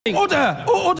Order!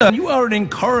 Order! You are an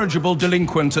incorrigible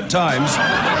delinquent at times.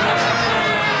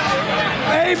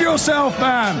 Behave yourself,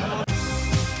 man!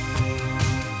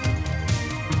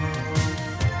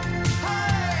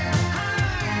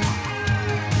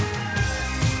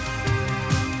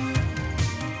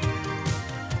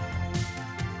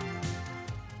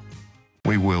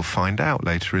 We will find out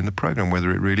later in the programme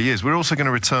whether it really is. We're also going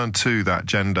to return to that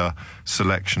gender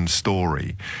selection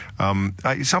story.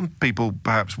 Some people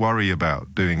perhaps worry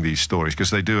about doing these stories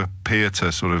because they do appear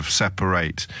to sort of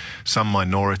separate some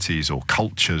minorities or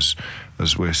cultures,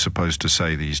 as we're supposed to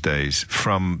say these days,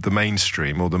 from the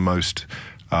mainstream or the most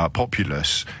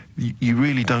populous. You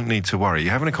really don't need to worry.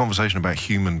 You're having a conversation about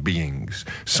human beings,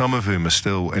 some of whom are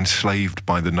still enslaved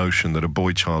by the notion that a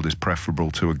boy child is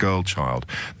preferable to a girl child.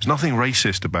 There's nothing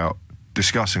racist about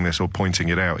discussing this or pointing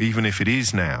it out, even if it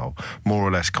is now more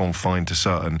or less confined to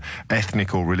certain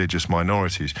ethnic or religious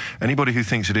minorities. Anybody who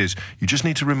thinks it is, you just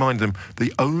need to remind them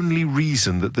the only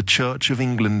reason that the Church of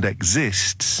England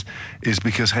exists is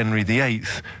because Henry VIII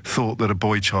thought that a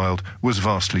boy child was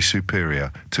vastly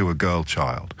superior to a girl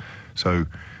child. So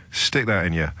stick that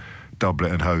in your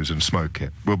doublet and hose and smoke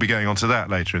it. We'll be going on to that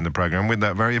later in the programme with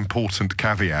that very important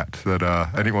caveat that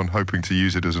anyone hoping to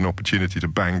use it as an opportunity to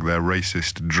bang their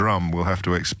racist drum will have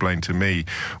to explain to me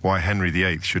why Henry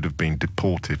VIII should have been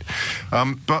deported.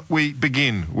 But we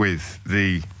begin with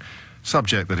the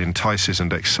subject that entices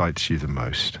and excites you the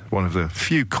most. One of the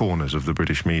few corners of the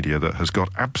British media that has got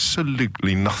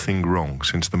absolutely nothing wrong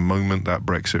since the moment that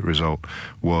Brexit result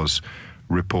was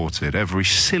reported. Every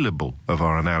syllable of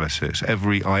our analysis,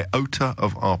 every iota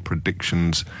of our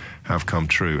predictions have come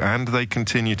true, and they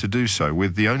continue to do so,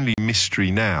 with the only mystery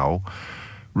now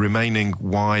remaining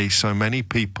why so many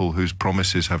people whose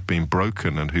promises have been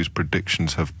broken and whose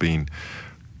predictions have been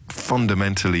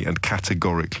fundamentally and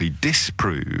categorically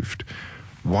disproved,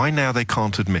 why now they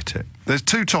can't admit it. There's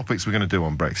two topics we're going to do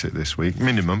on Brexit this week,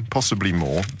 minimum, possibly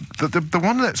more. The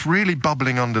one that's really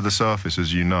bubbling under the surface,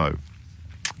 as you know,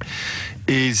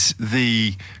 is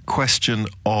the question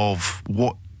of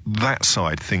what that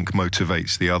side think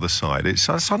motivates the other side. It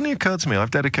suddenly occurred to me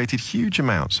I've dedicated huge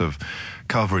amounts of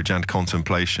coverage and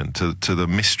contemplation to the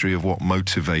mystery of what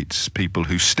motivates people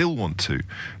who still want to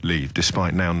leave,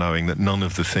 despite now knowing that none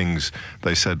of the things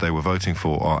they said they were voting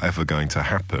for are ever going to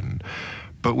happen.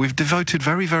 But we've devoted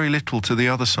very, very little to the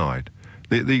other side.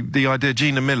 The idea,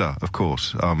 Gina Miller, of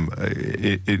course,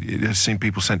 it has seen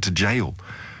people sent to jail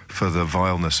for the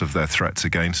vileness of their threats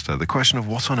against her. The question of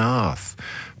what on earth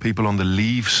people on the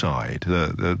Leave side,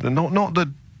 not the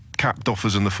cap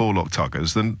doffers and the forelock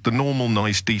tuggers, the normal,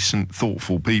 nice, decent,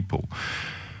 thoughtful people,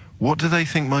 what do they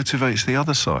think motivates the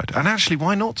other side? And actually,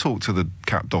 why not talk to the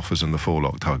cap doffers and the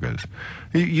forelock tuggers?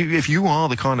 If you are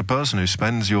the kind of person who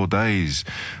spends your days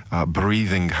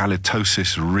breathing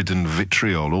halitosis-ridden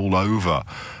vitriol all over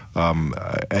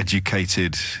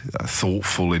educated,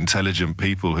 thoughtful, intelligent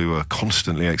people who are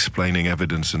constantly explaining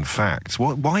evidence and facts,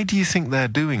 why do you think they're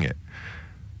doing it?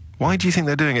 Why do you think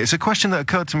they're doing it? It's a question that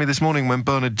occurred to me this morning when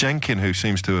Bernard Jenkin, who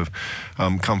seems to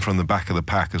have come from the back of the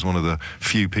pack as one of the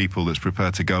few people that's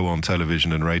prepared to go on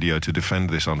television and radio to defend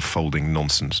this unfolding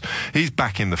nonsense, he's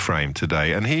back in the frame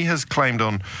today, and he has claimed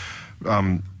on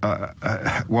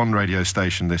one radio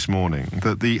station this morning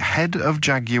that the head of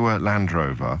Jaguar Land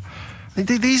Rover,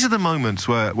 these are the moments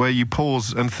where you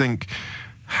pause and think,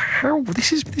 how,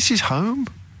 this is home?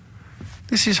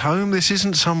 This is home. This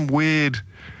isn't some weird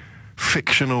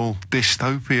fictional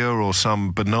dystopia or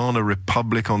some banana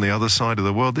republic on the other side of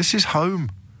the world. This is home.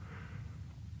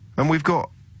 And we've got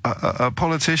a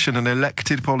politician, an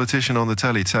elected politician on the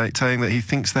telly saying that he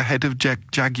thinks the head of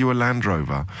Jaguar Land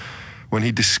Rover, when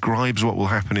he describes what will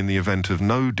happen in the event of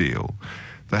no deal,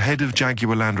 the head of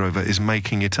Jaguar Land Rover is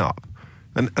making it up.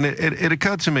 And it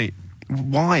occurred to me,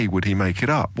 why would he make it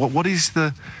up? What is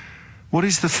the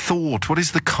thought? What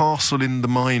is the castle in the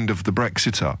mind of the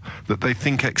Brexiter that they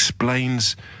think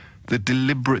explains the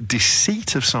deliberate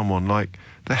deceit of someone like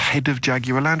the head of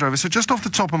Jaguar Land Rover? So just off the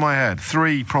top of my head,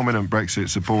 three prominent Brexit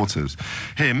supporters.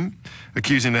 Him,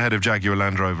 accusing the head of Jaguar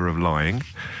Land Rover of lying.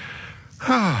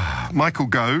 Michael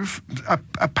Gove,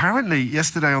 apparently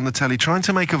yesterday on the telly, trying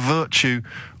to make a virtue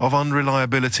of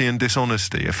unreliability and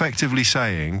dishonesty, effectively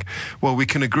saying, well, we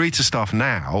can agree to stuff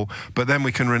now, but then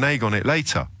we can renege on it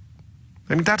later.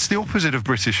 I mean, that's the opposite of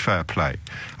British fair play.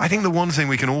 I think the one thing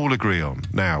we can all agree on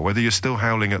now, whether you're still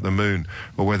howling at the moon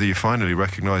or whether you're finally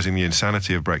recognising the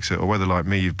insanity of Brexit, or whether, like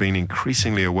me, you've been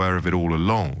increasingly aware of it all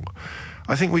along,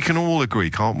 I think we can all agree,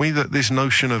 can't we, that this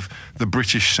notion of the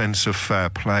British sense of fair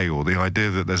play, or the idea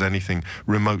that there's anything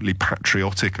remotely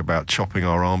patriotic about chopping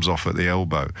our arms off at the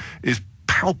elbow, is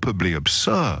palpably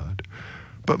absurd.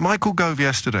 But Michael Gove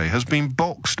yesterday has been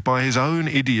boxed by his own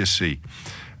idiocy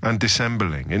and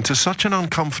dissembling into such an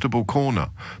uncomfortable corner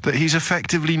that he's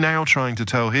effectively now trying to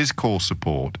tell his core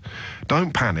support,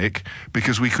 don't panic,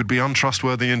 because we could be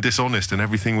untrustworthy and dishonest and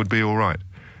everything would be all right.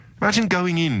 Imagine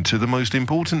going into the most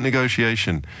important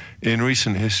negotiation in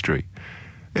recent history.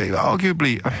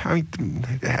 Arguably,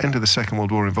 the end of the Second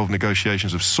World War involved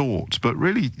negotiations of sorts, but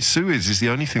really Suez is the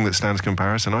only thing that stands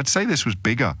comparison. I'd say this was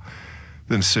bigger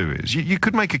than Suez. You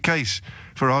could make a case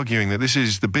for arguing that this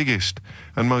is the biggest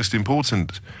and most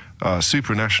important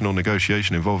supranational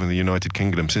negotiation involving the United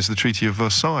Kingdom since the Treaty of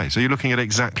Versailles. So you're looking at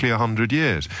exactly 100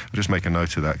 years. I'll just make a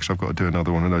note of that because I've got to do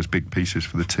another one of those big pieces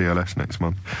for the TLS next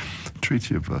month.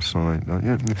 Treaty of Versailles.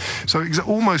 Yeah. So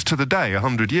almost to the day,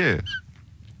 100 years.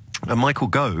 And Michael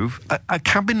Gove, a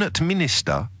cabinet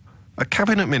minister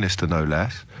no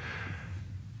less,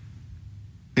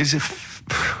 is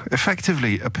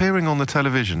effectively appearing on the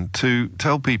television to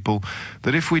tell people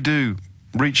that if we do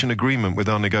reach an agreement with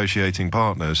our negotiating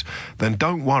partners, then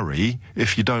don't worry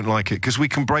if you don't like it, because we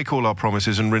can break all our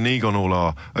promises and renege on all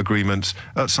our agreements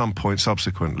at some point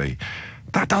subsequently.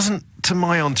 That doesn't, to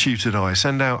my untutored eye,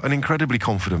 send out an incredibly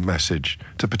confident message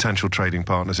to potential trading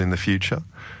partners in the future,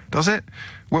 does it?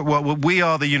 Well, we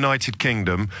are the United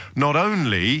Kingdom. Not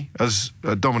only, as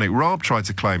Dominic Raab tried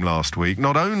to claim last week,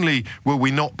 not only will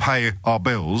we not pay our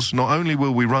bills, not only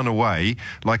will we run away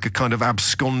like a kind of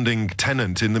absconding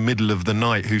tenant in the middle of the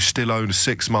night who still owns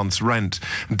 6 months' rent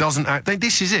and doesn't act.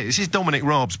 This is it. This is Dominic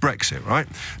Raab's Brexit, right?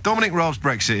 Dominic Raab's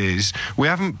Brexit is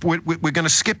we're going to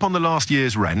skip on the last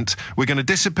year's rent. We're going to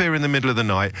disappear in the middle of the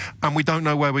night, and we don't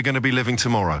know where we're going to be living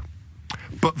tomorrow.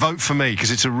 But vote for me, because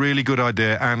it's a really good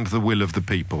idea and the will of the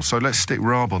people. So let's stick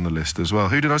Raab on the list as well.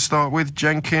 Who did I start with?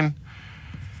 Jenkin?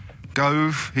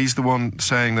 Gove? He's the one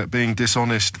saying that being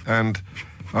dishonest and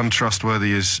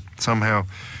untrustworthy is somehow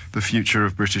the future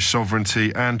of British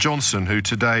sovereignty. And Johnson, who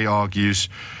today argues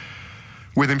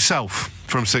with himself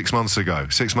from 6 months ago.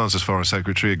 6 months as Foreign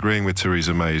Secretary, agreeing with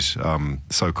Theresa May's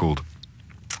so-called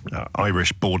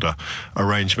Irish border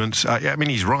arrangements. I mean,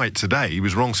 he's right today. He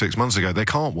was wrong 6 months ago. They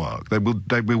can't work. They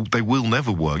will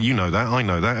never work. You know that. I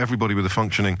know that. Everybody with a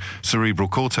functioning cerebral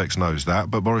cortex knows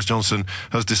that. But Boris Johnson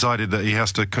has decided that he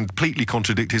has to completely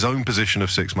contradict his own position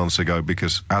of 6 months ago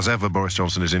because, as ever, Boris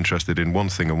Johnson is interested in one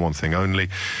thing and one thing only: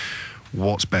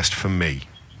 what's best for me.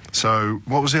 So,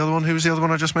 what was the other one? Who was the other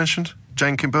one I just mentioned?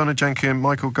 Jenkin, Bernard Jenkin,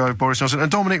 Michael Gove, Boris Johnson, and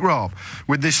Dominic Raab,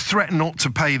 with this threat not to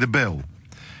pay the bill,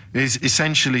 is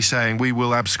essentially saying we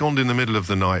will abscond in the middle of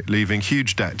the night, leaving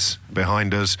huge debts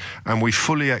behind us, and we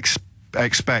fully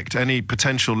expect any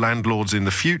potential landlords in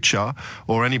the future,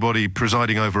 or anybody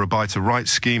presiding over a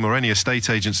buy-to-rights scheme, or any estate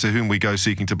agents to whom we go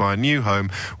seeking to buy a new home,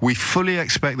 we fully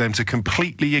expect them to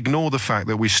completely ignore the fact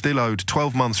that we still owed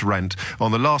 12 months' rent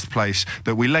on the last place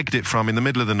that we legged it from in the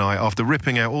middle of the night after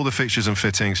ripping out all the fixtures and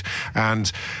fittings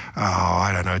and,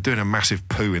 I don't know, doing a massive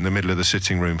poo in the middle of the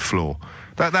sitting room floor.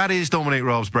 That is Dominic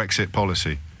Raab's Brexit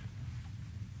policy.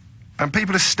 And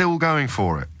people are still going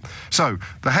for it. So,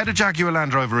 the head of Jaguar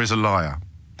Land Rover is a liar.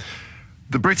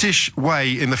 The British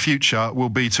way in the future will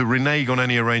be to renege on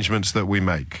any arrangements that we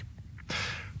make.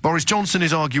 Boris Johnson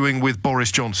is arguing with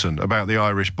Boris Johnson about the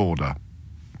Irish border.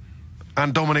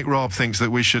 And Dominic Raab thinks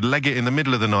that we should leg it in the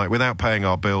middle of the night without paying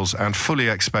our bills and fully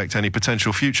expect any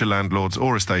potential future landlords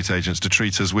or estate agents to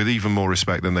treat us with even more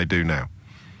respect than they do now.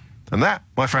 And that,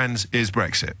 my friends, is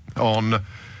Brexit. On,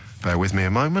 bear with me a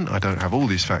moment, I don't have all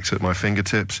these facts at my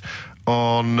fingertips,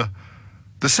 on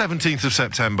the 17th of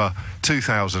September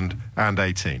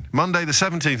 2018. Monday, the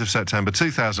 17th of September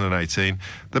 2018,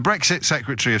 the Brexit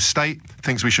Secretary of State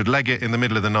thinks we should leg it in the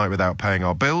middle of the night without paying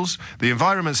our bills. The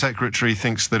Environment Secretary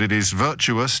thinks that it is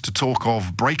virtuous to talk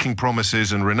of breaking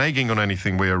promises and reneging on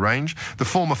anything we arrange. The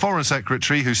former Foreign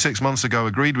Secretary, who 6 months ago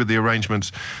agreed with the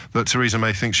arrangements that Theresa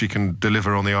May thinks she can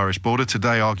deliver on the Irish border,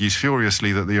 today argues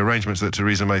furiously that the arrangements that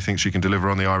Theresa May thinks she can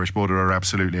deliver on the Irish border are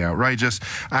absolutely outrageous.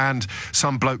 And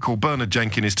some bloke called Bernard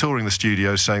Jenkin is touring the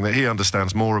studios saying that he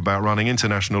understands more about running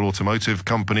international automotive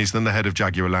companies than the head of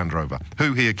Jaguar Land Rover,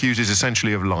 who he accuses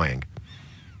essentially of lying.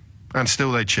 And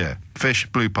still they cheer. Fish,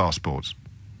 blue passports.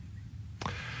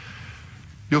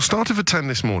 Your starter for 10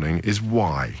 this morning is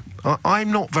why.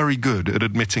 I'm not very good at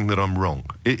admitting that I'm wrong.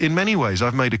 In many ways,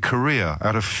 I've made a career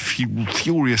out of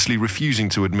furiously refusing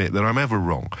to admit that I'm ever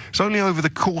wrong. It's only over the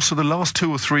course of the last 2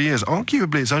 or 3 years,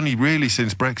 arguably it's only really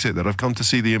since Brexit, that I've come to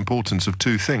see the importance of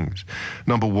two things.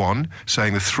 Number one,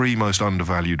 saying the 3 most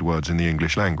undervalued words in the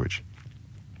English language.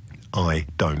 I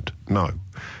don't know.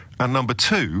 And number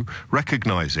 2,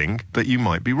 recognising that you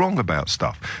might be wrong about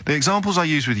stuff. The examples I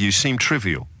use with you seem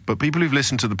trivial, but people who've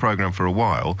listened to the programme for a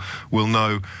while will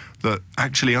know that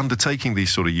actually undertaking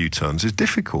these sort of U-turns is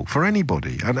difficult for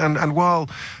anybody. And while,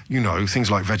 you know, things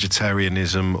like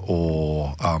vegetarianism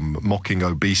or mocking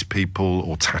obese people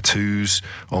or tattoos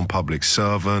on public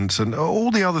servants and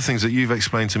all the other things that you've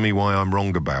explained to me why I'm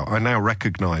wrong about, I now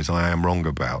recognise I am wrong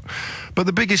about. But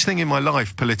the biggest thing in my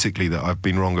life politically that I've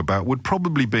been wrong about would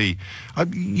probably be,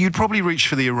 you'd probably reach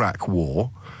for the Iraq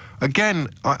War. Again,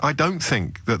 I don't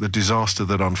think that the disaster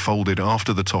that unfolded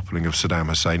after the toppling of Saddam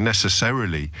Hussein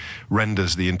necessarily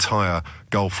renders the entire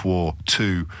Gulf War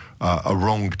to a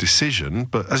wrong decision.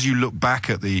 But as you look back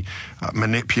at the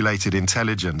manipulated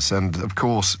intelligence, and of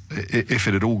course, if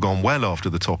it had all gone well after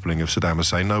the toppling of Saddam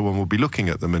Hussein, no one would be looking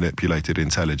at the manipulated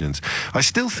intelligence. I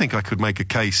still think I could make a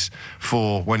case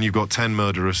for when you've got 10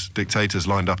 murderous dictators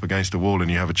lined up against a wall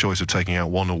and you have a choice of taking out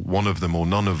one of them or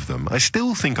none of them. I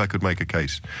still think I could make a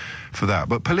case for that.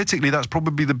 But politically, that's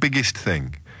probably the biggest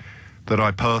thing that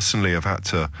I personally have had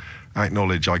to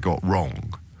acknowledge I got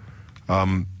wrong.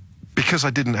 Because I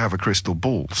didn't have a crystal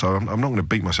ball, so I'm not going to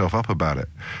beat myself up about it.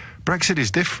 Brexit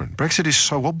is different. Brexit is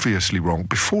so obviously wrong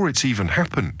before it's even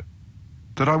happened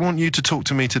that I want you to talk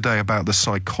to me today about the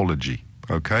psychology,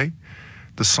 okay?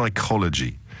 The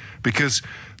psychology. Because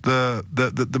the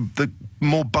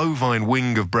more bovine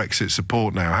wing of Brexit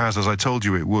support now has, as I told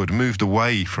you it would, moved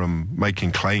away from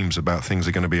making claims about things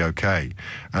are going to be okay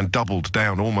and doubled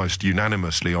down almost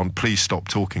unanimously on please stop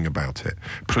talking about it,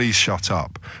 please shut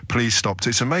up, please stop.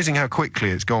 It's amazing how quickly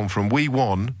it's gone from we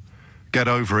won, get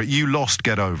over it, you lost,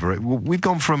 get over it. We've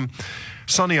gone from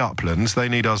sunny uplands, they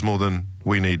need us more than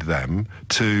we need them,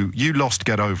 to you lost,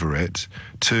 get over it,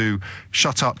 to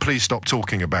shut up, please stop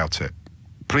talking about it.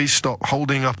 Please stop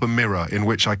holding up a mirror in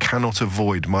which I cannot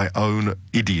avoid my own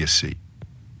idiocy.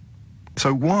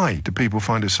 So why do people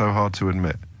find it so hard to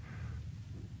admit?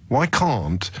 Why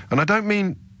can't, and I don't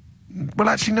mean, well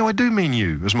actually no, I do mean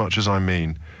you as much as I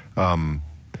mean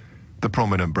the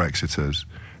prominent Brexiters.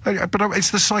 But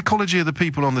it's the psychology of the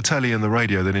people on the telly and the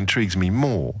radio that intrigues me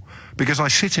more, because I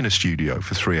sit in a studio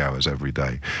for 3 hours every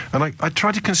day, and I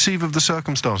try to conceive of the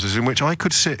circumstances in which I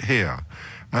could sit here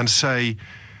and say,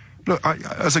 look,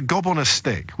 as a gob on a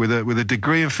stick, with a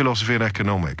degree in philosophy and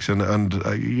economics, and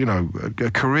you know,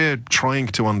 a career trying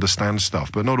to understand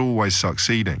stuff, but not always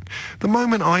succeeding. The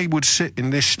moment I would sit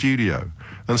in this studio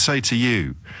and say to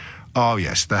you, oh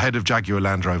yes, the head of Jaguar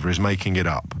Land Rover is making it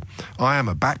up. I am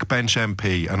a backbench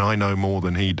MP and I know more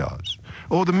than he does.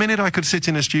 Or the minute I could sit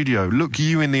in a studio, look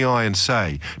you in the eye and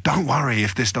say, don't worry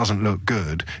if this doesn't look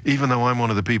good, even though I'm one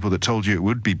of the people that told you it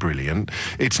would be brilliant.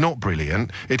 It's not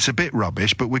brilliant, it's a bit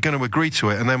rubbish, but we're going to agree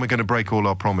to it and then we're going to break all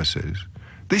our promises.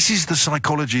 This is the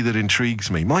psychology that intrigues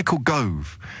me. Michael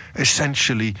Gove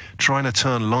essentially trying to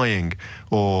turn lying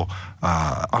or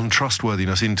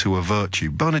untrustworthiness into a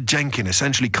virtue. Bernard Jenkin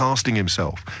essentially casting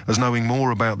himself as knowing more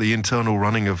about the internal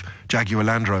running of Jaguar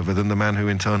Land Rover than the man who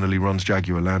internally runs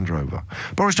Jaguar Land Rover.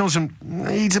 Boris Johnson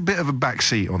needs a bit of a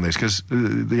backseat on this, because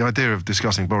the idea of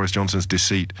discussing Boris Johnson's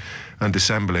deceit and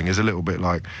dissembling is a little bit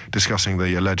like discussing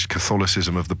the alleged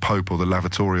Catholicism of the Pope or the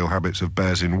lavatorial habits of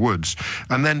bears in woods.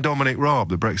 And then Dominic Raab,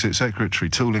 the Brexit secretary,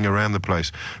 tooling around the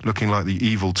place, looking like the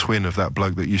evil twin of that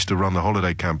bloke that used to run the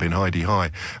holiday camp in Heidi High,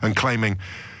 and claiming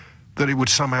that it would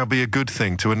somehow be a good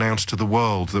thing to announce to the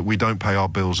world that we don't pay our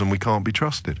bills and we can't be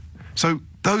trusted. So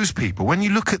those people, when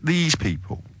you look at these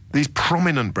people, these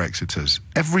prominent Brexiters,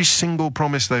 every single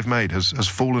promise they've made has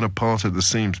fallen apart at the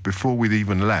seams before we've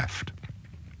even left.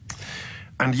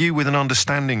 And you, with an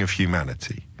understanding of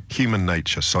humanity, human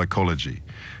nature, psychology.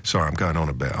 Sorry, I'm going on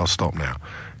a bit. I'll stop now.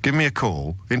 Give me a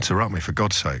call. Interrupt me, for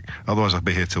God's sake. Otherwise, I'll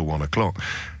be here till 1 o'clock.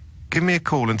 Give me a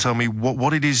call and tell me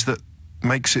what it is that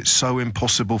makes it so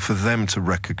impossible for them to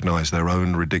recognise their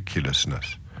own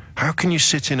ridiculousness. How can you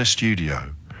sit in a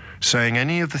studio saying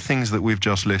any of the things that we've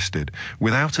just listed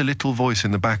without a little voice in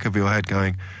the back of your head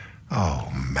going,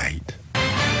 oh, mate?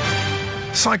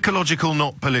 Psychological,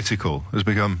 not political, has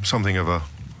become something of a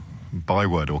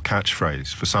byword or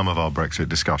catchphrase for some of our Brexit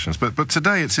discussions. But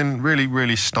today it's in really,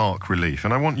 really stark relief.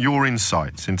 And I want your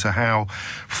insights into how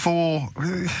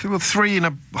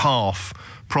 3.5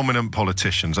 prominent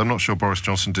politicians, I'm not sure Boris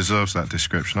Johnson deserves that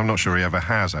description, I'm not sure he ever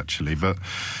has actually, but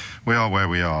we are where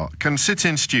we are, can sit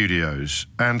in studios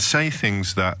and say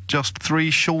things that just 3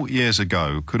 short years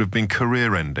ago could have been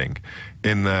career-ending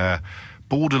in their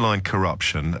borderline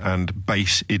corruption and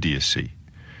base idiocy.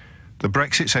 The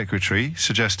Brexit secretary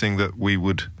suggesting that we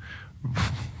would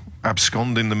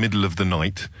abscond in the middle of the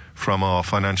night from our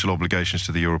financial obligations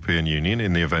to the European Union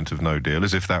in the event of no deal,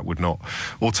 as if that would not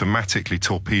automatically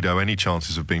torpedo any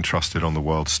chances of being trusted on the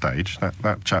world stage.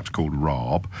 That chap's called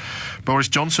Raab. Boris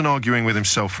Johnson arguing with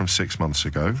himself from 6 months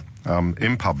ago,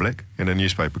 in public, in a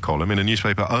newspaper column, in a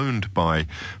newspaper owned by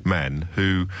men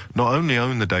who not only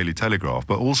own the Daily Telegraph,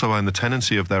 but also own the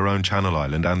tenancy of their own Channel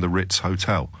Island and the Ritz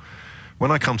Hotel. When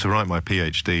I come to write my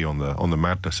PhD on the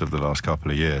madness of the last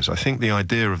couple of years, I think the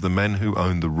idea of the men who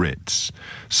own the Ritz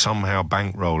somehow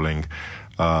bankrolling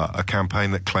a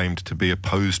campaign that claimed to be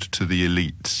opposed to the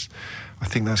elites, I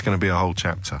think that's going to be a whole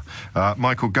chapter.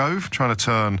 Michael Gove trying to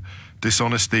turn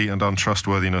dishonesty and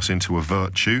untrustworthiness into a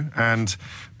virtue, and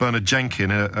Bernard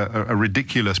Jenkin, a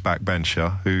ridiculous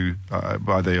backbencher who,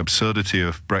 by the absurdity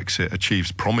of Brexit,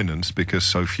 achieves prominence because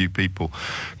so few people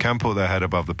can put their head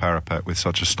above the parapet with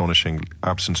such astonishing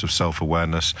absence of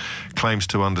self-awareness, claims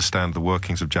to understand the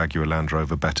workings of Jaguar Land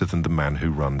Rover better than the man who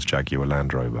runs Jaguar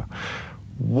Land Rover.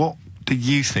 What do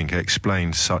you think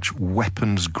explains such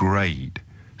weapons-grade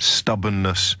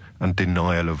stubbornness and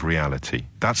denial of reality?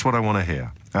 That's what I want to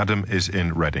hear. Adam is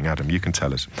in Reading. Adam, you can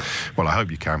tell us. Well, I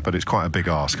hope you can, but it's quite a big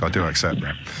ask. I do accept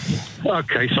that.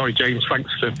 Okay, sorry, James.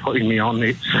 Thanks for putting me on.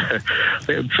 It's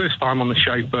the first time on the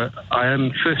show, but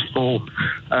first of all,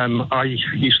 I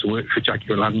used to work for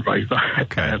Jaguar Land Rover,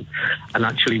 okay. And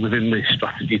actually within the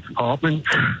strategy department.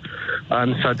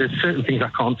 So there's certain things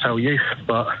I can't tell you,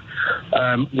 but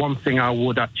one thing I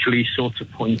would actually sort of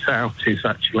point out is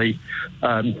actually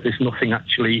there's nothing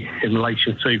actually in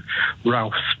relation to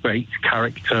Ralph Speight's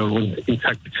character or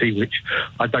integrity, which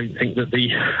I don't think that the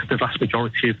vast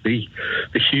majority of the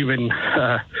human,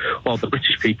 the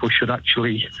British people should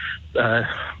actually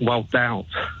doubt.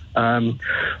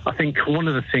 I think one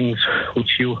of the things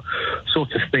which you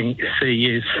sort of see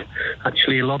is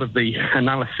actually a lot of the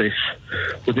analysis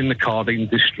within the car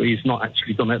industry is not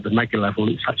actually done at the mega level,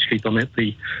 it's actually done at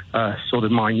the sort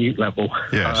of minute level.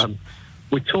 Yes.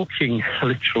 We're talking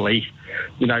literally,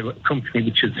 a company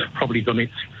which has probably done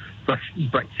its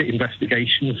Brexit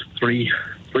investigations three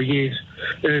years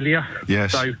earlier.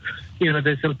 Yes. So,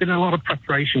 there's been a lot of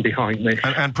preparation behind this.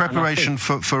 And preparation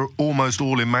for almost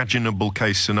all imaginable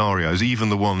case scenarios, even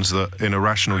the ones that in a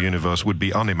rational universe would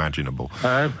be unimaginable.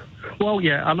 Well,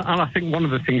 yeah, and I think one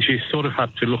of the things you sort of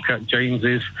had to look at, James,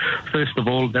 is, first of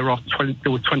all, there were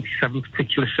 27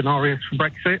 particular scenarios for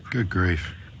Brexit. Good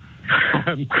grief.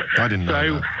 I didn't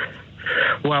know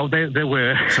that. Well, there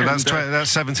were. So that's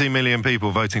 17 million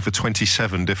people voting for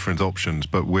 27 different options,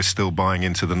 but we're still buying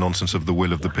into the nonsense of the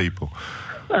will of the people.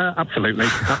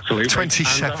 Absolutely.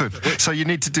 27. So you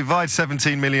need to divide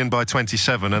 17 million by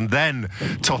 27 and then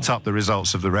tot up the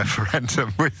results of the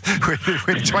referendum with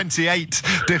 28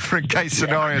 different case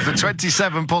scenarios, the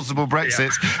 27 possible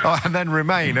Brexits, and then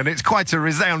Remain. And it's quite a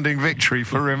resounding victory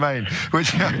for Remain,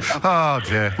 which, oh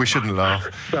dear, we shouldn't laugh.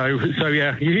 So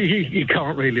yeah, you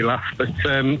can't really laugh, but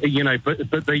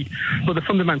the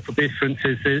fundamental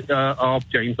differences are,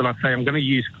 James, and I say I'm going to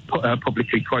use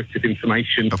publicly quoted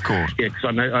information. Of course. Yeah,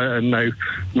 because I know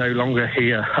no longer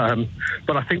here.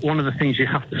 But I think one of the things you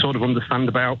have to sort of understand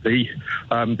about the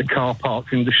car parts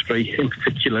industry, in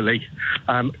particularly,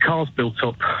 cars built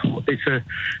up.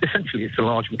 Essentially it's a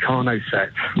large Meccano set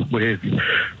with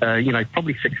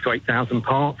probably 6,000 to 8,000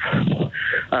 parts.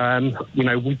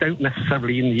 We don't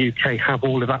necessarily in the UK have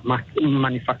all of that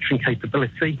manufacturing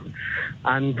capability,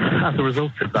 and as a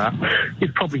result of that,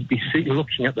 you'd probably be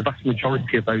looking at the vast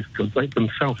majority of those goods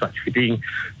themselves actually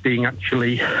being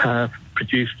actually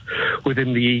produced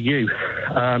within the EU.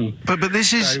 But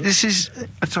this is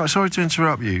sorry to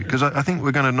interrupt you, because I think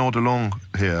we're going to nod along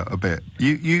here a bit.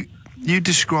 You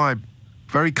describe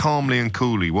very calmly and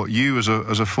coolly what you as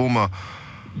a former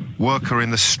worker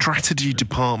in the strategy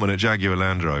department at Jaguar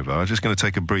Land Rover. I'm just going to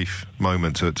take a brief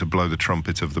moment to blow the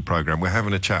trumpet of the programme. We're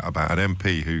having a chat about an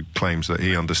MP who claims that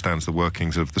he understands the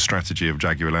workings of the strategy of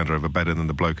Jaguar Land Rover better than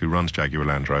the bloke who runs Jaguar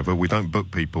Land Rover. We don't book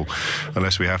people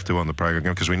unless we have to on the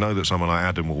programme, because we know that someone like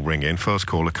Adam will ring in. First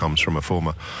caller comes from a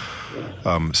former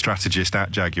strategist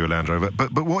at Jaguar Land Rover.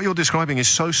 But what you're describing is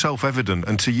so self-evident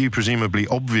and to you presumably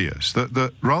obvious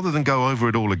that rather than go over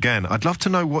it all again, I'd love to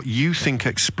know what you think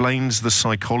explains the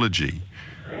psychology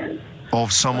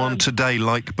of someone today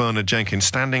like Bernard Jenkins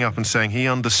standing up and saying he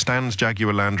understands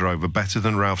Jaguar Land Rover better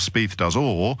than Ralph Speith does,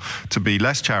 or, to be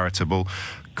less charitable,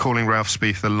 calling Ralph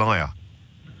Speith a liar.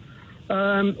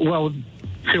 Well,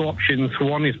 two options.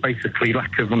 One is basically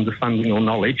lack of understanding or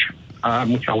knowledge,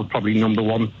 which I would probably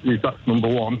that's number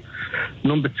one.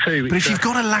 Number two... But if you've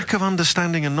got a lack of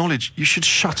understanding and knowledge, you should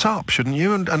shut up, shouldn't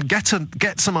you, and get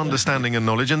some understanding and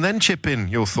knowledge, and then chip in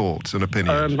your thoughts and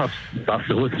opinions. That's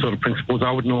the sort of principles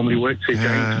I would normally work to,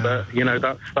 James. But, you know,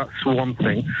 that's one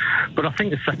thing. But I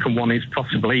think the second one is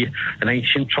possibly an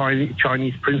ancient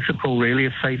Chinese principle, really,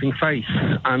 of saving face.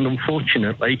 And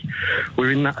unfortunately,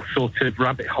 we're in that sort of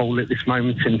rabbit hole at this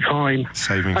moment in time.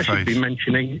 Saving face. I should be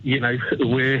mentioning, you know,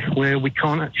 where we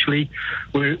can't actually...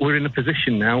 We're in a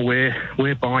position now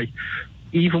whereby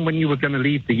even when you were going to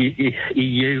leave the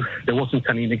EU, there wasn't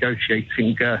any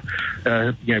negotiating,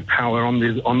 power on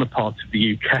the part of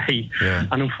the UK. Yeah.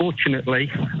 And unfortunately,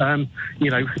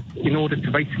 in order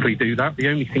to basically do that, the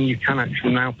only thing you can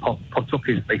actually now pot up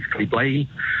is basically blame,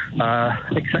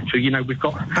 etc. You know, we've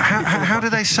got... How do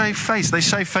they save face? They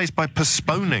save face by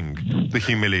postponing the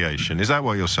humiliation. Is that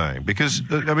what you're saying? Because,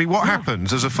 I mean, what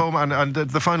happens as a former... And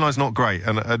the phone line's not great.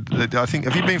 And I think...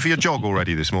 Have you been for your jog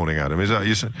already this morning, Adam? Is that...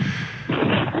 You said?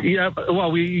 Yeah,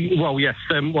 yes.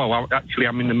 Actually,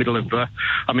 I'm in the middle of. I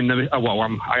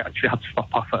actually had to stop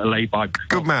off at a lay-by.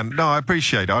 Good man. No, I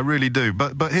appreciate it. I really do.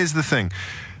 But here's the thing.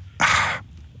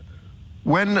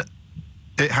 When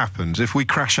it happens, if we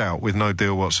crash out with no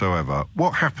deal whatsoever,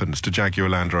 what happens to Jaguar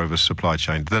Land Rover's supply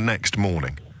chain the next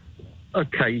morning?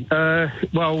 Okay.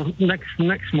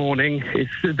 Next morning,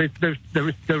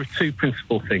 there are two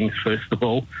principal things. First of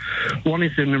all, one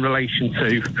is in relation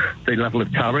to the level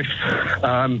of tariffs.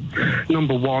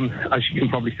 Number one, as you can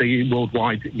probably see,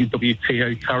 worldwide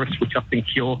WTO tariffs, which I think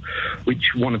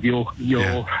one of your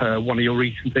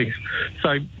recent things.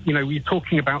 So you're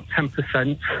talking about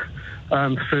 10%.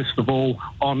 First of all,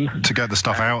 on to get the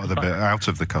stuff out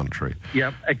of the country.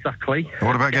 Yeah, exactly. And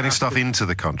what about getting stuff into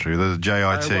the country? The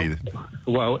JIT.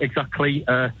 Exactly.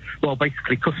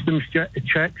 Basically, customs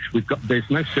checks. There's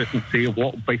no certainty of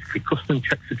what basically customs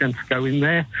checks are going to go in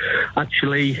there.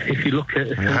 Actually, if you look at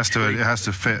it has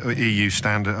to fit EU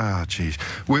standard. Oh, jeez.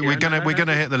 We're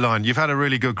gonna hit the line. You've had a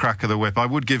really good crack of the whip. I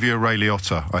would give you a Ray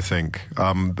Liotta, I think,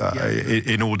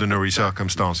 in ordinary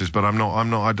circumstances. But I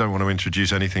don't want to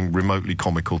introduce anything remotely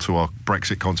comical to our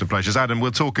Brexit contemplations. Adam,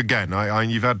 we'll talk again.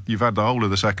 You've had the whole of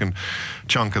the second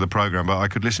chunk of the programme, but I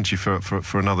could listen to you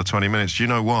for another 20 minutes. Do you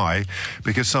know why?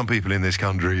 Because some people in this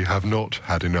country have not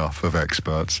had enough of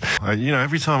experts.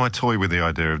 Every time I toy with the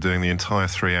idea of doing the entire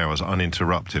 3 hours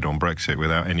uninterrupted on Brexit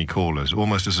without any callers,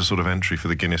 almost as a sort of entry for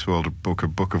the Guinness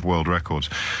Book of World Records,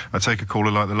 I take a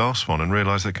caller like the last one and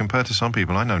realise that compared to some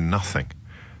people, I know nothing.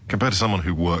 Compared to someone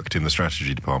who worked in the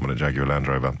strategy department at Jaguar Land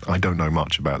Rover, I don't know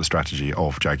much about the strategy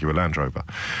of Jaguar Land Rover.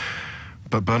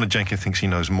 But Bernard Jenkins thinks he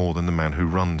knows more than the man who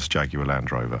runs Jaguar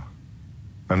Land Rover.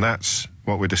 And that's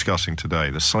what we're discussing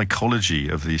today, the psychology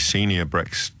of these senior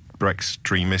Brextremists,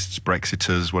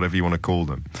 Brexiters, whatever you want to call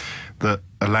them, that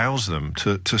allows them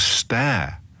to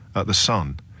stare at the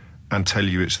sun and tell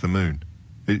you it's the moon.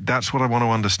 That's what I want to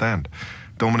understand.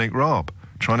 Dominic Raab,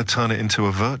 trying to turn it into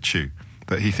a virtue,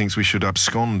 that he thinks we should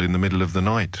abscond in the middle of the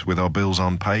night with our bills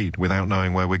unpaid without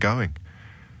knowing where we're going.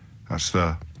 That's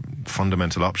the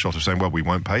fundamental upshot of saying, well, we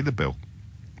won't pay the bill.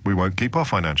 We won't keep our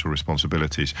financial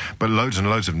responsibilities. But loads and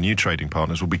loads of new trading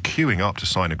partners will be queuing up to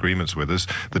sign agreements with us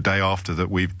the day after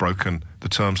that we've broken the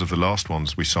terms of the last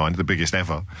ones we signed, the biggest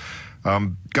ever.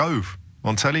 Gove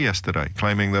on telly yesterday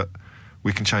claiming that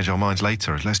we can change our minds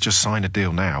later. Let's just sign a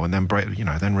deal now and then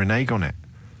then renege on it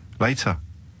later.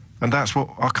 And that's what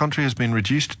our country has been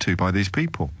reduced to by these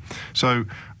people. So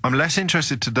I'm less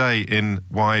interested today in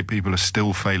why people are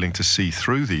still failing to see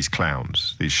through these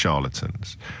clowns, these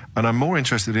charlatans. And I'm more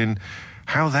interested in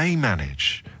how they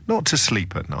manage, not to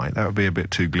sleep at night, that would be a bit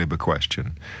too glib a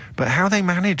question, but how they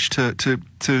manage to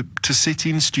sit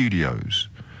in studios,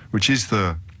 which is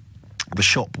the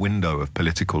shop window of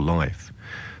political life.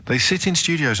 They sit in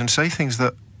studios and say things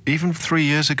that even 3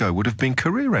 years ago would have been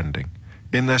career-ending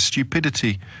in their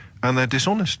stupidity and their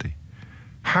dishonesty.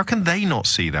 How can they not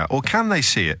see that? Or can they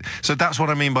see it? So that's what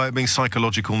I mean by it being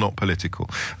psychological, not political.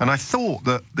 And I thought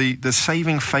that the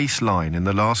saving face line in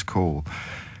the last call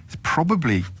is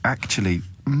probably actually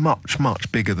much,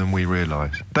 much bigger than we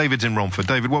realise. David's in Romford.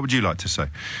 David, what would you like to say?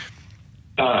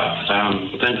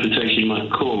 Thanks for taking my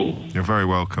call. You're very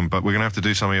welcome, but we're going to have to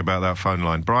do something about that phone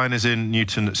line. Brian is in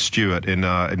Newton Stewart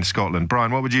in Scotland.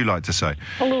 Brian, what would you like to say?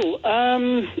 Hello.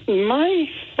 My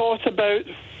thought about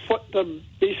what they're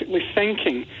basically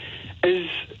thinking is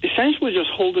essentially just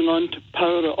holding on to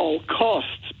power at all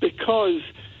costs, because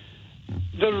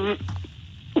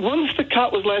once the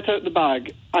cat was let out the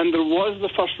bag and there was the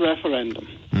first referendum,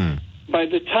 by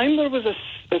the time if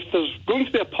there's going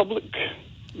to be a public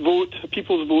vote, a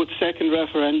people's vote, second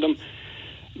referendum,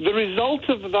 the result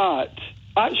of that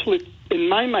actually, in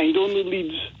my mind, only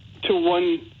leads to to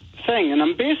one thing, and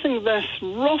I'm basing this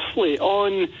roughly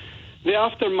on the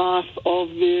aftermath of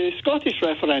the Scottish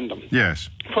referendum. Yes.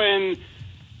 When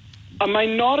a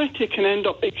minority can end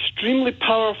up extremely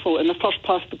powerful in the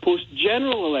first-past-the-post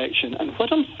general election. And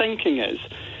what I'm thinking is,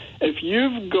 if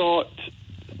you've got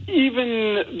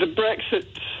even the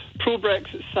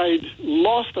pro-Brexit side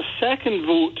lost a second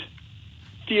vote,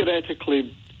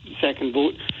 theoretically second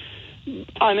vote,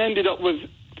 and ended up with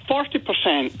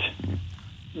 40%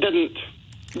 didn't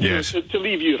to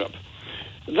leave Europe.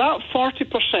 That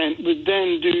 40% would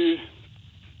then do,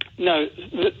 now,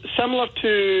 similar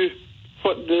to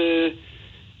what the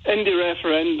Indie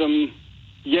referendum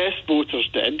yes voters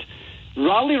did,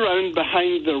 rally round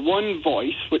behind their one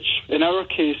voice, which in our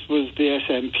case was the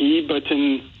SNP, but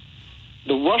in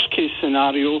the worst case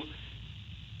scenario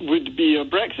would be a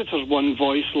Brexiter's one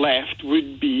voice left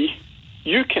would be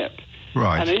UKIP.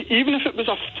 Right. And even if it was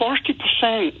a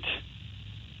 40%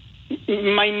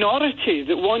 minority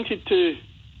that wanted to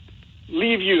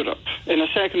leave Europe in a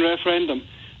second referendum,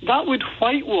 that would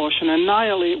whitewash and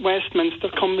annihilate Westminster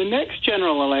come the next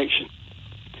general election.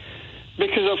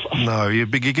 Because of... No, you're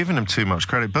giving them too much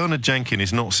credit. Bernard Jenkin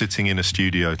is not sitting in a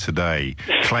studio today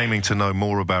claiming to know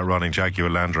more about running Jaguar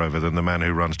Land Rover than the man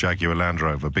who runs Jaguar Land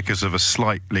Rover because of a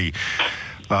slightly...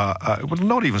 well,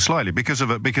 not even slightly, because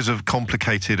of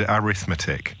complicated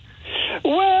arithmetic.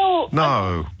 Well...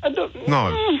 No.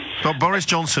 No. But Boris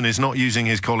Johnson is not using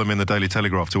his column in the Daily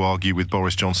Telegraph to argue with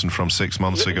Boris Johnson from 6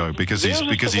 months ago because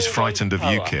he's frightened of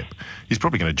UKIP. He's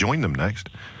probably going to join them next.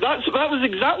 That was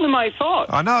exactly my thought.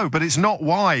 I know, but it's not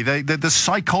why. The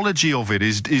psychology of it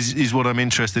is what I'm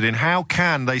interested in. How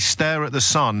can they stare at the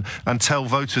sun and tell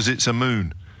voters it's a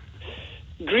moon?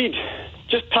 Greed.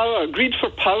 Just power. Greed for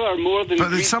power more than...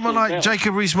 But someone like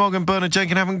Jacob Rees-Mogg and Bernard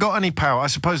Jenkin haven't got any power. I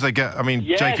suppose they get... I mean,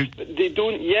 yes, Jacob... but they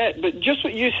don't yet. But just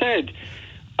what you said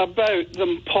about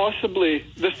them possibly,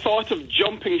 the thought of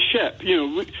jumping ship,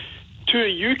 to a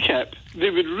UKIP, they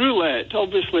would roulette,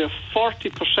 obviously, a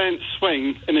 40%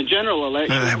 swing in a general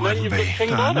election. No, there wouldn't be.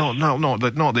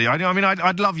 Not the idea. I mean,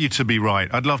 I'd love you to be right.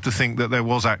 I'd love to think that there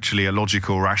was actually a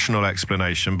logical, rational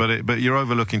explanation, but you're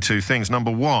overlooking two things.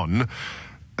 Number one...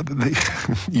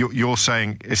 You're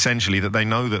saying essentially that they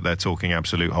know that they're talking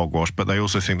absolute hogwash, but they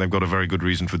also think they've got a very good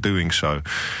reason for doing so.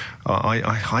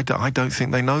 I don't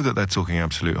think they know that they're talking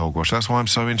absolute hogwash. That's why I'm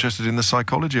so interested in the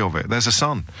psychology of it. There's a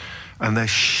sun, and they're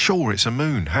sure it's a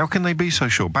moon. How can they be so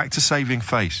sure? Back to saving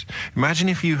face. Imagine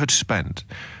if you had spent,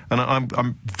 and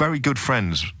I'm very good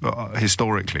friends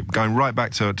historically, going right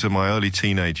back to my early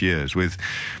teenage years with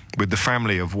the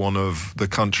family of one of the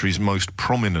country's most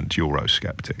prominent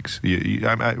Eurosceptics.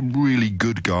 A really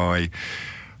good guy,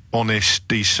 honest,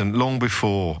 decent, long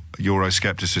before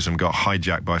Euroscepticism got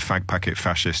hijacked by fag packet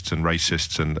fascists and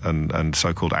racists and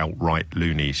so-called outright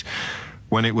loonies.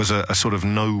 When it was a sort of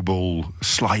noble,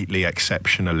 slightly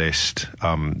exceptionalist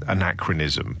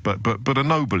anachronism, but a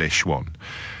noble-ish one.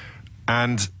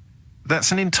 And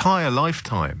that's an entire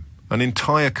lifetime, an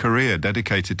entire career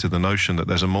dedicated to the notion that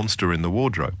there's a monster in the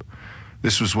wardrobe.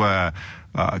 This was where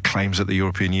claims that the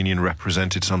European Union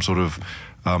represented some sort of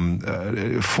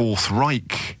Fourth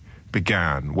Reich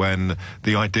began, when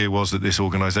the idea was that this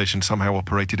organisation somehow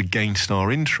operated against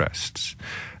our interests.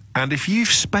 And if you've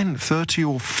spent 30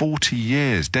 or 40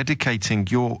 years dedicating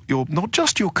your not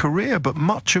just your career, but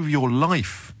much of your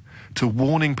life to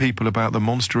warning people about the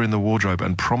monster in the wardrobe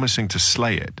and promising to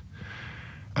slay it,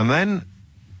 and then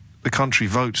the country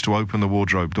votes to open the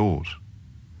wardrobe doors,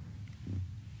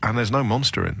 and there's no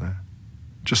monster in there,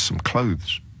 just some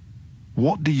clothes,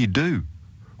 what do you do?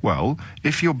 Well,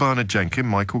 if you're Bernard Jenkin,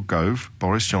 Michael Gove,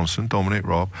 Boris Johnson, Dominic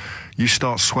Raab, you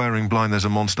start swearing blind there's a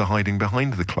monster hiding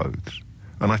behind the clothes.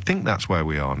 And I think that's where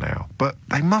we are now. But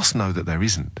they must know that there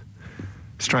isn't.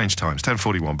 Strange times.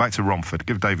 10:41. Back to Romford.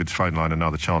 Give David's phone line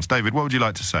another chance. David, what would you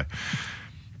like to say?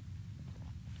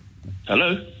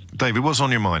 Hello? David, what's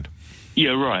on your mind?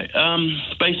 Yeah, right.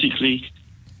 Basically,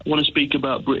 I want to speak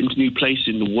about Britain's new place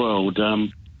in the world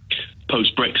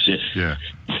post-Brexit. Yeah.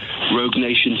 Rogue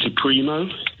nation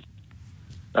supremo.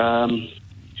 I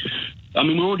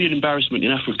mean, we're already an embarrassment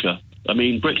in Africa. I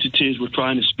mean, Brexiteers were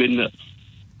trying to spin that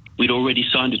we'd already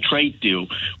signed a trade deal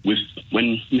with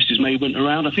when Mrs May went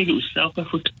around. I think it was South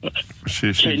Africa,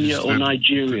 Kenya or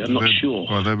Nigeria. I'm not sure.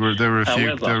 Well, there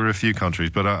were a few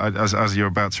countries, but as you're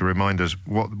about to remind us,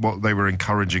 what they were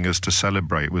encouraging us to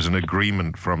celebrate was an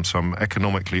agreement from some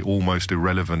economically almost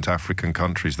irrelevant African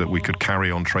countries that we could carry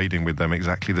on trading with them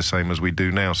exactly the same as we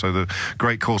do now. So the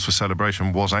great cause for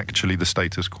celebration was actually the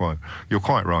status quo. You're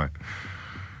quite right.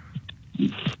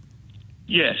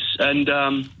 Yes,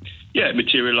 and. Yeah, it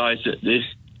materialised that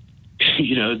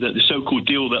the so-called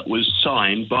deal that was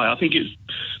signed by, I think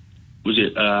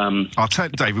I'll tell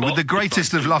you, David, with the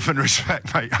greatest of love and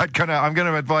respect, mate, I'm going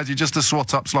to advise you just to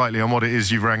swat up slightly on what it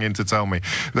is you've rang in to tell me,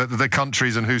 the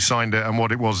countries and who signed it and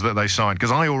what it was that they signed,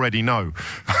 because I already know.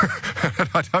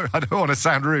 I don't want to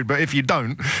sound rude, but if you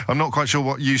don't, I'm not quite sure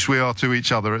what use we are to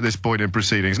each other at this point in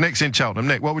proceedings. Nick's in Cheltenham.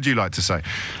 Nick, what would you like to say?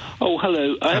 Oh,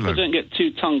 hello. I hope I don't get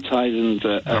too tongue-tied and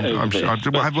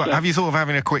have you thought of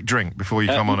having a quick drink before you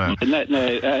come on air?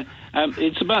 No.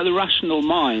 It's about the rational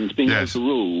mind being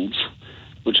overruled,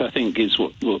 which I think is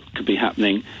what could be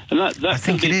happening. And that I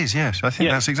think it is, yes. I think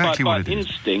that's exactly what it is.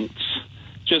 Instincts,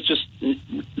 just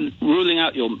ruling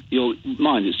out your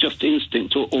mind, it's just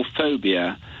instinct or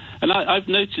phobia. And I've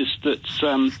noticed that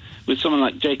with someone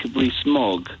like Jacob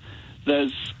Rees-Mogg,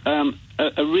 there's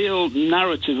a real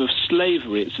narrative of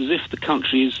slavery. It's as if the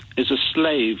country is a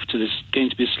slave to this, going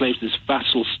to be a slave to this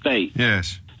vassal state.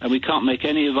 Yes. And we can't make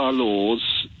any of our laws.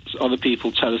 Other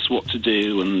people tell us what to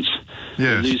do, and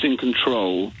we're losing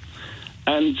control.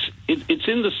 And it's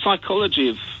in the psychology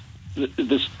of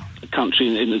this country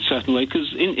in a certain way,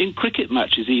 because in cricket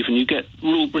matches even, you get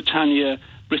Rule Britannia,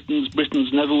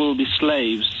 Britons never will be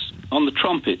slaves on the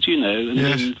trumpet, and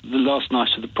in the last night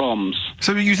of the proms.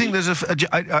 So you think there's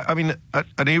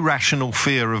an irrational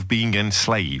fear of being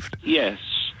enslaved? Yes.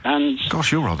 And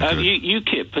gosh, you're rather good.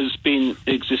 UKIP has been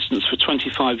in existence for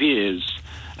 25 years.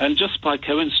 And just by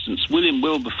coincidence, William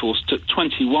Wilberforce took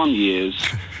 21 years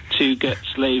to get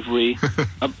slavery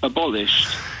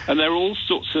abolished. And there are all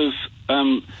sorts of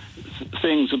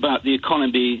things about the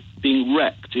economy being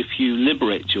wrecked if you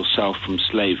liberate yourself from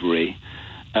slavery.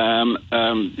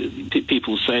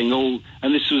 People saying,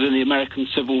 and this was in the American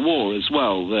Civil War as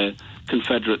well, the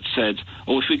Confederates said,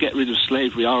 if we get rid of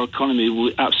slavery, our economy will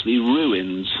be absolutely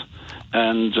ruined.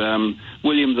 And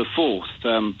William IV,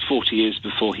 40 years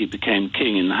before he became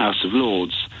king in the House of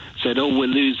Lords, said, we'll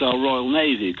lose our Royal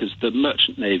Navy because the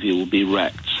merchant navy will be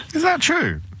wrecked. Is that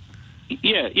true?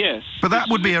 Yeah, yes. But that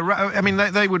would be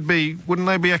they would be, wouldn't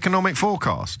they be economic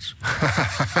forecasts?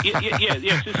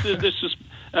 Yes. This was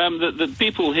the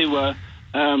people who were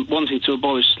wanting to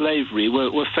abolish slavery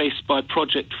were faced by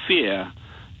Project Fear.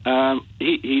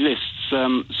 He lists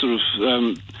sort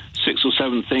of 6 or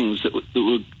 7 things that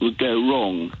would go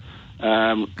wrong.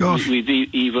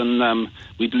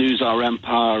 We'd lose our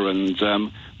empire, and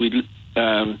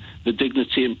the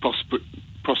dignity and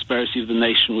prosperity of the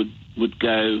nation would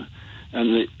go,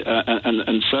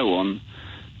 and so on.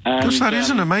 Gosh, that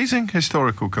is an amazing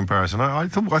historical comparison. I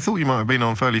thought you might have been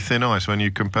on fairly thin ice when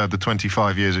you compared the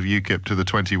 25 years of UKIP to the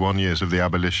 21 years of the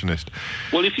abolitionist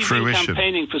fruition. Well, if you've been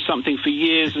campaigning for something for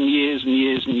years and years and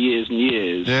years and years and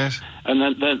years, yes, and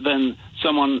then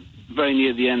someone very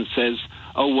near the end says,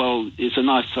 it's a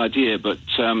nice idea, but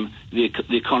the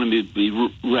economy would be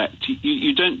wrecked.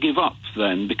 You don't give up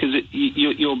then, because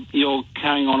you're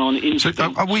carrying on instinct.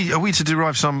 So are we to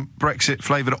derive some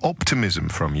Brexit-flavoured optimism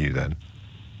from you then?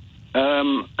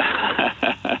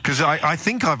 Because I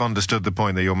think I've understood the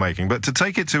point that you're making, but to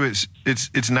take it to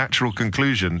its natural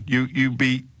conclusion,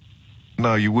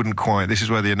 no, you wouldn't quite. This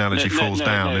is where the analogy falls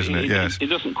down, isn't it? Yes. It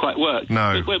doesn't quite work.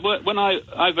 No. When I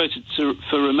voted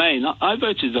for Remain, I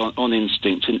voted on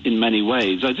instinct in many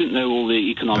ways. I didn't know all the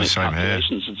economic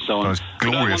calculations and so on. I was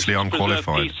gloriously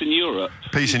unqualified. Peace in Europe.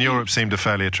 Peace in Europe seemed a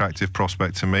fairly attractive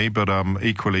prospect to me, but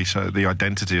equally, so the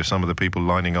identity of some of the people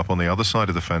lining up on the other side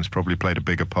of the fence probably played a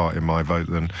bigger part in my vote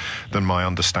than my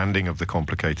understanding of the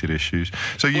complicated issues.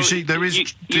 So you see, there is.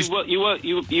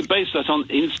 You base that on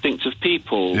instinct of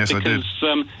people. Yes, because,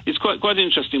 I did. It's quite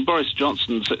interesting. Boris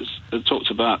Johnson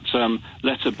talked about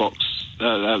letterbox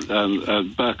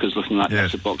burkas looking like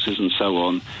letterboxes and so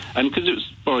on, and because it was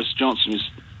Boris Johnson,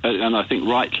 and I think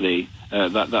rightly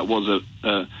that was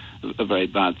a very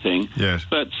bad thing. Yes.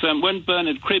 But when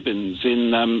Bernard Cribbins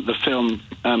in the film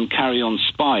Carry On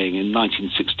Spying in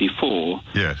 1964,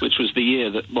 which was the year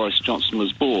that Boris Johnson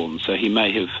was born, so he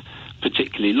may have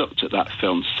particularly looked at that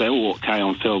film to say, what Carry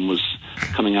On film was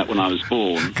coming out when I was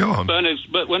born. Go on.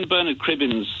 But when Bernard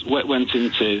Cribbins went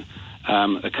into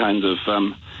a kind of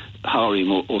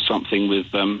harem or something with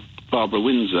Barbara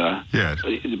Windsor,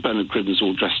 Bernard Cribbins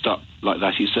all dressed up like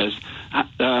that, he says,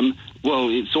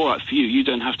 it's all right for you. You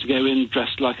don't have to go in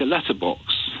dressed like a letterbox.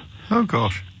 Oh,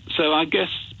 gosh. So I guess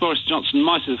Boris Johnson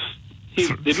might have... his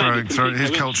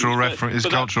cultural references.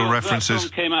 That film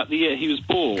came out the year he was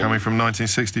born. Coming from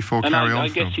 1964, Carry On. I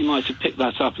guess he might have picked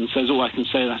that up and says, I can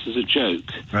say that as a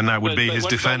joke. And that would be his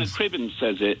defence. When Bernard Cribbins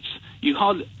says it,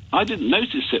 I didn't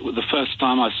notice it the first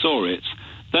time I saw it.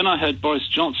 Then I heard Boris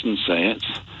Johnson say it,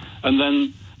 and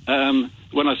then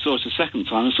when I saw it a second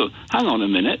time, I thought, hang on a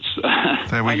minute.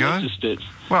 There we go. Noticed it.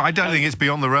 Well, I don't think it's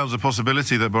beyond the realms of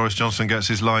possibility that Boris Johnson gets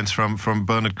his lines from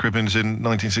Bernard Cribbins in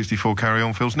 1964 Carry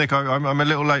On films. Nick, I'm a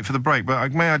little late for the break,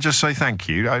 but may I just say thank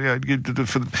you?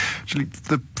 Actually,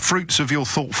 the fruits of your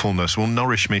thoughtfulness will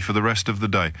nourish me for the rest of the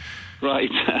day.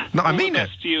 Right. No, I mean it.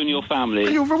 To you and your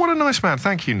family. What a nice man.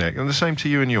 Thank you, Nick. And the same to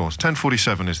you and yours.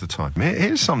 10:47 is the time.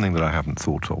 Here's something that I haven't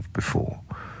thought of before.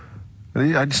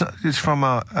 It's from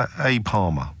A.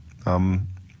 Palmer.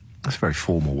 That's a very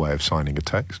formal way of signing a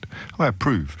text. I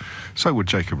approve. So would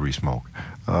Jacob Rees-Mogg.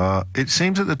 It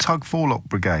seems that the Tug-Forlock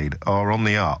Brigade are on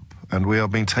the up, and we are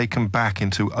being taken back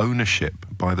into ownership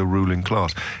by the ruling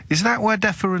class. Is that where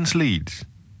deference leads?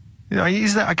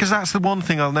 Is that, because that's the one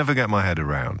thing I'll never get my head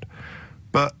around.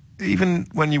 But even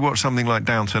when you watch something like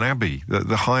Downton Abbey,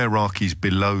 the hierarchies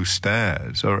below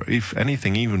stairs are, if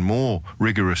anything, even more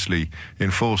rigorously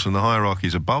enforced than the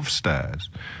hierarchies above stairs.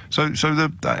 So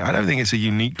I don't think it's a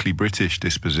uniquely British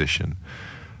disposition,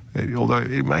 although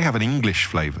it may have an English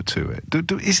flavour to it.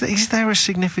 Is there a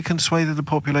significant swathe of the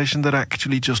population that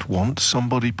actually just wants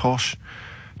somebody posh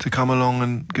to come along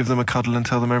and give them a cuddle and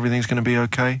tell them everything's going to be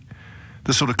okay?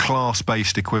 The sort of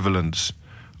class-based equivalents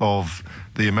of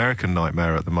the American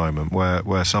nightmare at the moment,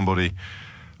 where somebody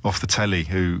off the telly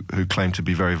who claimed to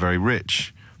be very, very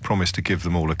rich promised to give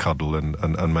them all a cuddle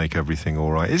and make everything all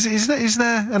right. Is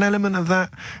there an element of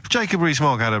that? If Jacob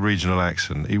Rees-Mogg had a regional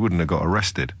accent, he wouldn't have got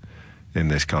arrested in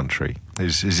this country.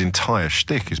 His entire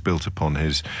shtick is built upon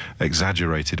his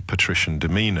exaggerated patrician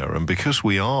demeanour, and because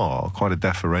we are quite a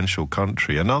deferential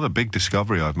country, another big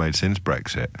discovery I've made since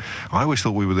Brexit, I always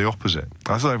thought we were the opposite.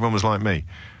 I thought everyone was like me.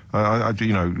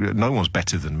 No one's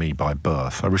better than me by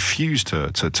birth. I refuse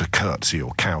to curtsy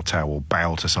or kowtow or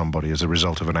bow to somebody as a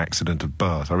result of an accident of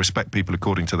birth. I respect people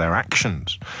according to their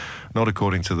actions, not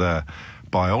according to their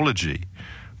biology.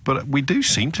 But we do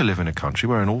seem to live in a country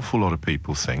where an awful lot of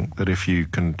people think that if you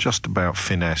can just about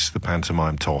finesse the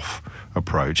pantomime toff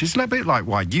approach, it's a bit like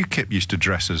why UKIP used to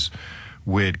dress as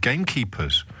weird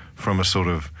gamekeepers from a sort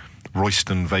of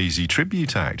Royston Vasey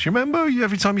tribute act. You remember?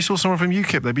 Every time you saw someone from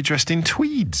UKIP, they'd be dressed in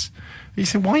tweeds. You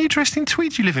think, why are you dressed in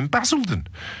tweeds? You live in Basildon.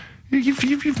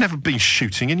 You've never been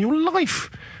shooting in your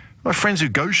life. My friends who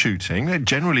go shooting, they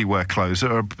generally wear clothes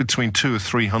that are between 200 or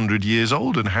 300 years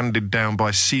old and handed down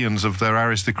by scions of their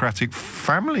aristocratic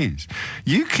families.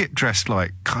 UKIP dressed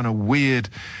like kind of weird,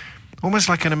 almost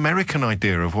like an American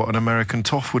idea of what an American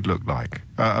toff would look like,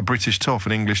 a British toff,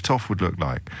 an English toff would look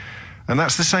like. And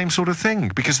that's the same sort of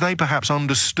thing, because they perhaps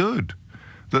understood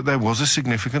that there was a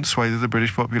significant swathe of the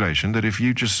British population that if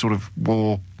you just sort of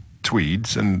wore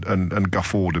tweeds and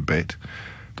guffawed a bit,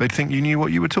 they'd think you knew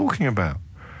what you were talking about.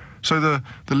 So the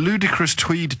ludicrous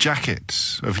tweed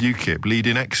jackets of UKIP lead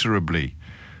inexorably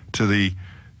to the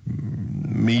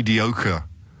mediocre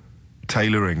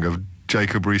tailoring of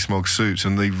Jacob Rees-Mogg suits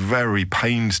and the very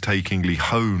painstakingly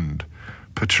honed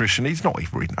patrician. He's not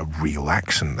even a real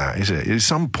accent, that, is it? At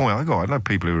some point, I know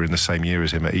people who are in the same year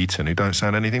as him at Eton who don't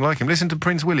sound anything like him. Listen to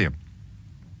Prince William.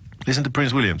 Listen to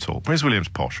Prince William talk. Prince William's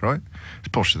posh, right? He's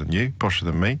posher than you, posher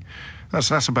than me.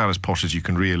 That's about as posh as you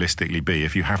can realistically be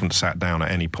if you haven't sat down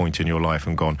at any point in your life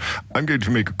and gone, I'm going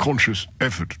to make a conscious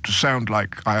effort to sound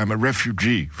like I am a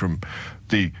refugee from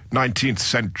the 19th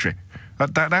century.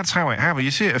 That's how it happened.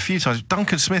 You see it a few times.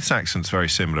 Duncan Smith's accent's very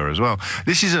similar as well.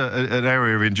 This is an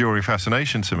area of enduring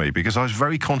fascination to me because I was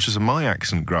very conscious of my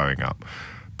accent growing up,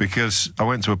 because I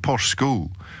went to a posh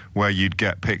school where you'd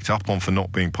get picked up on for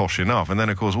not being posh enough. And then,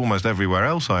 of course, almost everywhere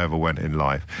else I ever went in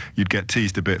life, you'd get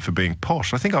teased a bit for being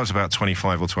posh. I think I was about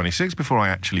 25 or 26 before I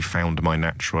actually found my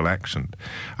natural accent.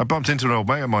 I bumped into an old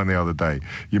mate of mine the other day.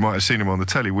 You might have seen him on the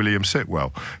telly, William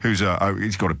Sitwell,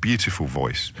 he's got a beautiful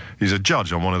voice. He's a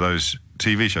judge on one of those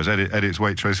TV shows, edits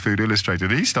Waitrose Food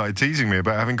Illustrated. He started teasing me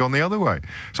about having gone the other way.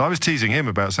 So I was teasing him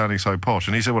about sounding so posh,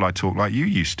 and he said, well, I talk like you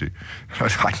used to.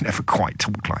 I never quite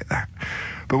talked like that.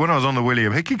 But when I was on the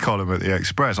William Hickey column at the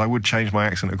Express, I would change my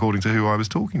accent according to who I was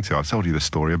talking to. I've told you the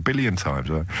story a billion times.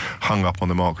 I hung up on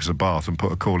the Marquis of Bath and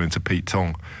put a call into Pete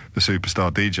Tong, the superstar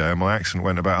DJ, and my accent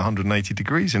went about 180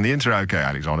 degrees in the intro. OK,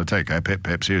 Alexander, take care. Pip,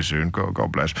 pip, see you soon.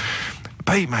 God bless.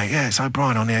 Pete, mate, yeah, it's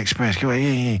O'Brien on the Express.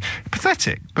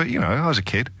 Pathetic, but, you know, I was a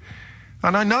kid.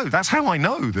 And I know, that's how I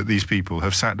know that these people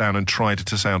have sat down and tried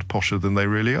to sound posher than they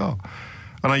really are.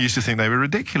 And I used to think they were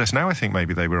ridiculous. Now I think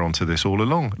maybe they were onto this all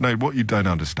along. No, what you don't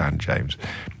understand, James,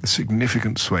 a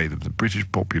significant swathe of the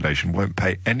British population won't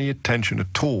pay any attention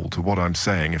at all to what I'm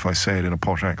saying if I say it in a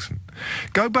posh accent.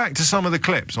 Go back to some of the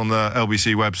clips on the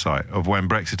LBC website of when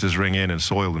Brexiters ring in and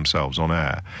soil themselves on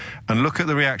air and look at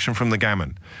the reaction from the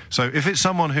gammon. So if it's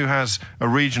someone who has a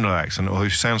regional accent or who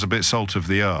sounds a bit salt of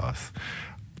the earth,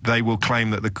 they will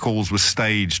claim that the calls were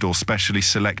staged or specially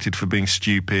selected for being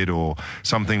stupid or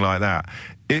something like that.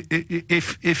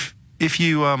 If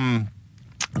you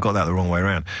got that the wrong way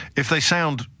around, if they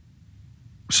sound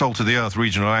salt of the earth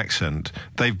regional accent,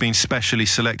 they've been specially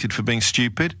selected for being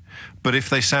stupid. But if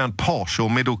they sound posh or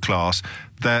middle class,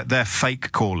 they're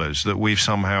fake callers that we've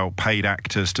somehow paid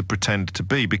actors to pretend to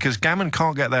be, because gammon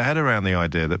can't get their head around the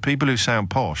idea that people who sound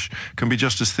posh can be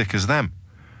just as thick as them.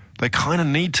 They kind of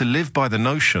need to live by the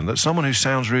notion that someone who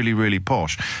sounds really, really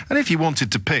posh, and if you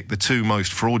wanted to pick the two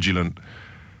most fraudulent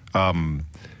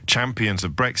champions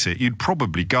of Brexit, you'd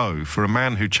probably go for a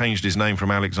man who changed his name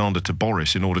from Alexander to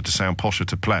Boris in order to sound posher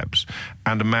to plebs,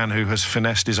 and a man who has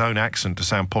finessed his own accent to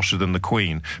sound posher than the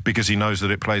Queen because he knows that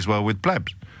it plays well with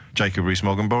plebs. Jacob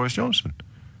Rees-Mogg and Boris Johnson.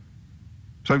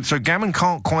 So gammon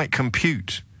can't quite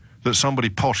compute that somebody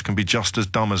posh can be just as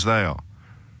dumb as they are.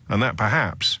 And that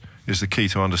perhaps is the key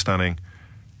to understanding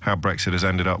how Brexit has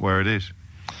ended up where it is.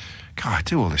 God, I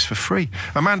do all this for free.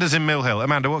 Amanda's in Mill Hill.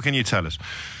 Amanda, what can you tell us?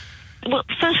 Well,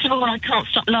 first of all, I can't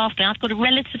stop laughing. I've got a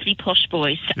relatively posh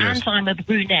voice, and I'm a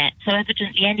brunette, so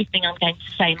evidently anything I'm going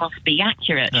to say must be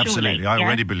accurate. Absolutely, surely, I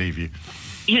already believe you.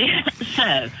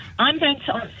 So, I'm going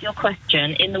to answer your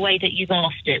question in the way that you've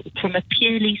asked it, from a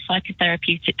purely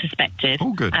psychotherapeutic perspective,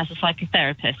 as a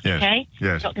psychotherapist, okay?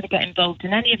 Yes. I'm not going to get involved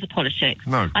in any of the politics.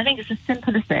 No. I think it's as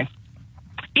simple as this.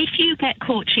 If you get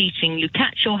caught cheating, you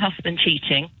catch your husband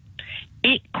cheating,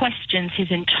 it questions his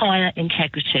entire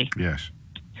integrity. Yes.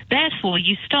 Therefore,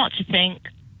 you start to think,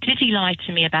 did he lie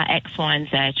to me about X, Y, and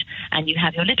Z? And you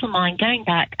have your little mind going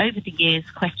back over the years,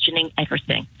 questioning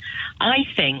everything. I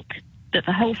think that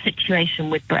the whole situation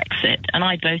with Brexit, and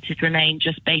I voted Remain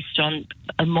just based on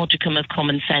a modicum of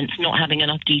common sense, not having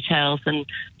enough details and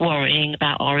worrying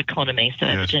about our economy. So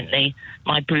evidently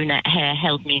my brunette hair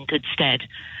held me in good stead.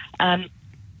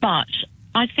 But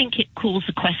I think it calls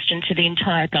a question to the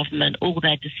entire government, all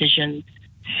their decisions,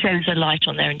 shows a light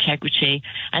on their integrity,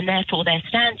 and therefore they're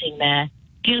standing there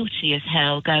guilty as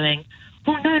hell going,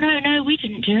 well, no, we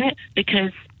didn't do it,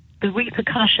 because the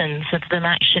repercussions of them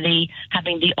actually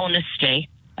having the honesty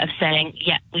of saying,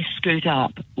 yeah, we screwed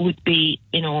up, would be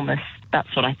enormous.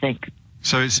 That's what I think.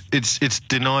 So it's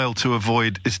denial to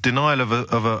avoid, it's denial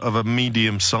of a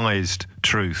medium-sized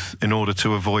truth in order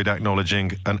to avoid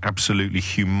acknowledging an absolutely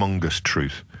humongous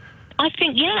truth. I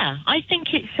think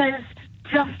it shows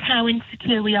just how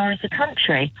insecure we are as a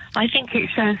country. I think it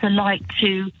shows a light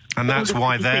to... And that's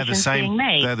why they're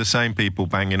the same people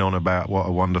banging on about what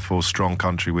a wonderful, strong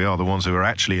country we are, the ones who are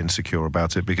actually insecure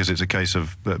about it, because it's a case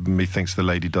of methinks the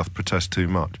lady doth protest too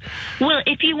much. Well,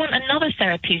 if you want another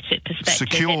therapeutic perspective...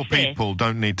 Secure people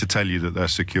don't need to tell you that they're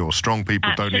secure. Strong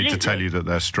people don't need to tell you that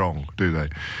they're strong, do they?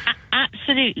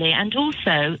 Absolutely. And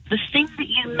also, the thing that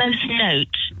you most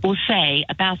note or say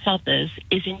about others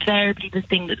is invariably the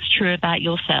thing that's true about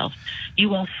yourself.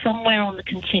 You are somewhere on the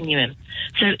continuum.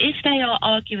 So if they are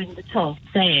arguing the toss,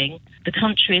 saying the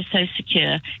country is so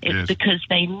secure, it's because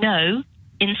they know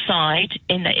inside,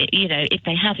 if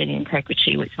they have any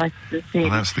integrity, which I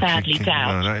sincerely sadly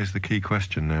doubt. No, that is the key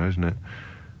question now, isn't it?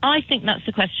 I think that's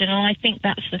the question, and I think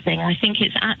that's the thing. I think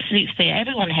it's absolute fear.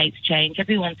 Everyone hates change.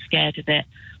 Everyone's scared of it.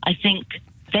 I think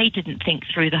they didn't think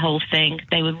through the whole thing.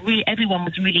 Everyone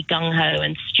was really gung-ho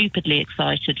and stupidly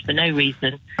excited for no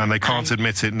reason. And they can't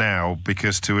admit it now,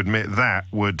 because to admit that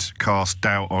would cast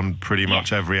doubt on pretty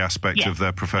much every aspect of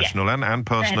their professional and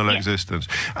personal existence.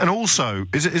 And also,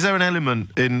 is there an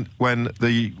element in when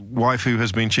the wife who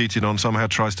has been cheated on somehow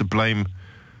tries to blame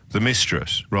the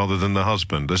mistress rather than the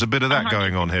husband? There's a bit of that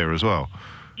going on here as well.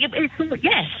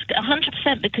 Yes,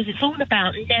 100%, because it's all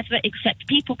about never accept.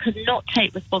 People cannot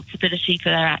take responsibility for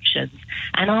their actions.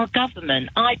 And our government,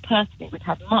 I personally would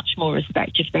have much more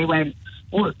respect if they went,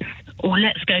 whoops, or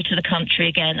let's go to the country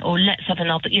again, or let's have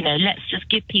another, let's just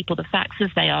give people the facts as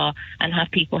they are and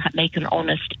have people make an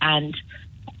honest and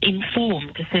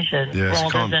informed decision.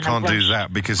 Yes, can't do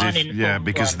that,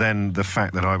 because then the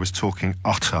fact that I was talking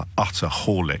utter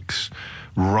horlicks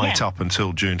up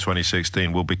until June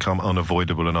 2016 will become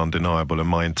unavoidable and undeniable, and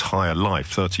my entire life,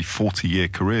 30, 40-year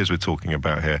careers we're talking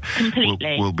about here,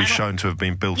 will be shown to have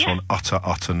been built on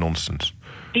utter nonsense.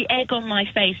 The egg on my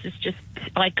face is just,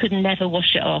 I could never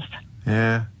wash it off.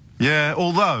 Yeah,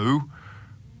 although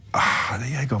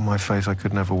The egg on my face, I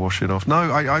could never wash it off. No,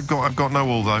 I've got no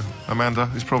wool, though. Amanda,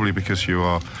 it's probably because you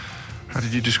are, how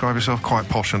did you describe yourself? Quite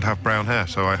posh and have brown hair,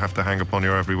 so I have to hang upon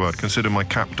your every word. Consider my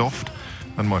cap doffed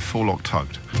and my forelock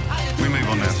tugged. We move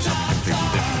on now to something completely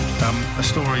different. A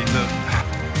story that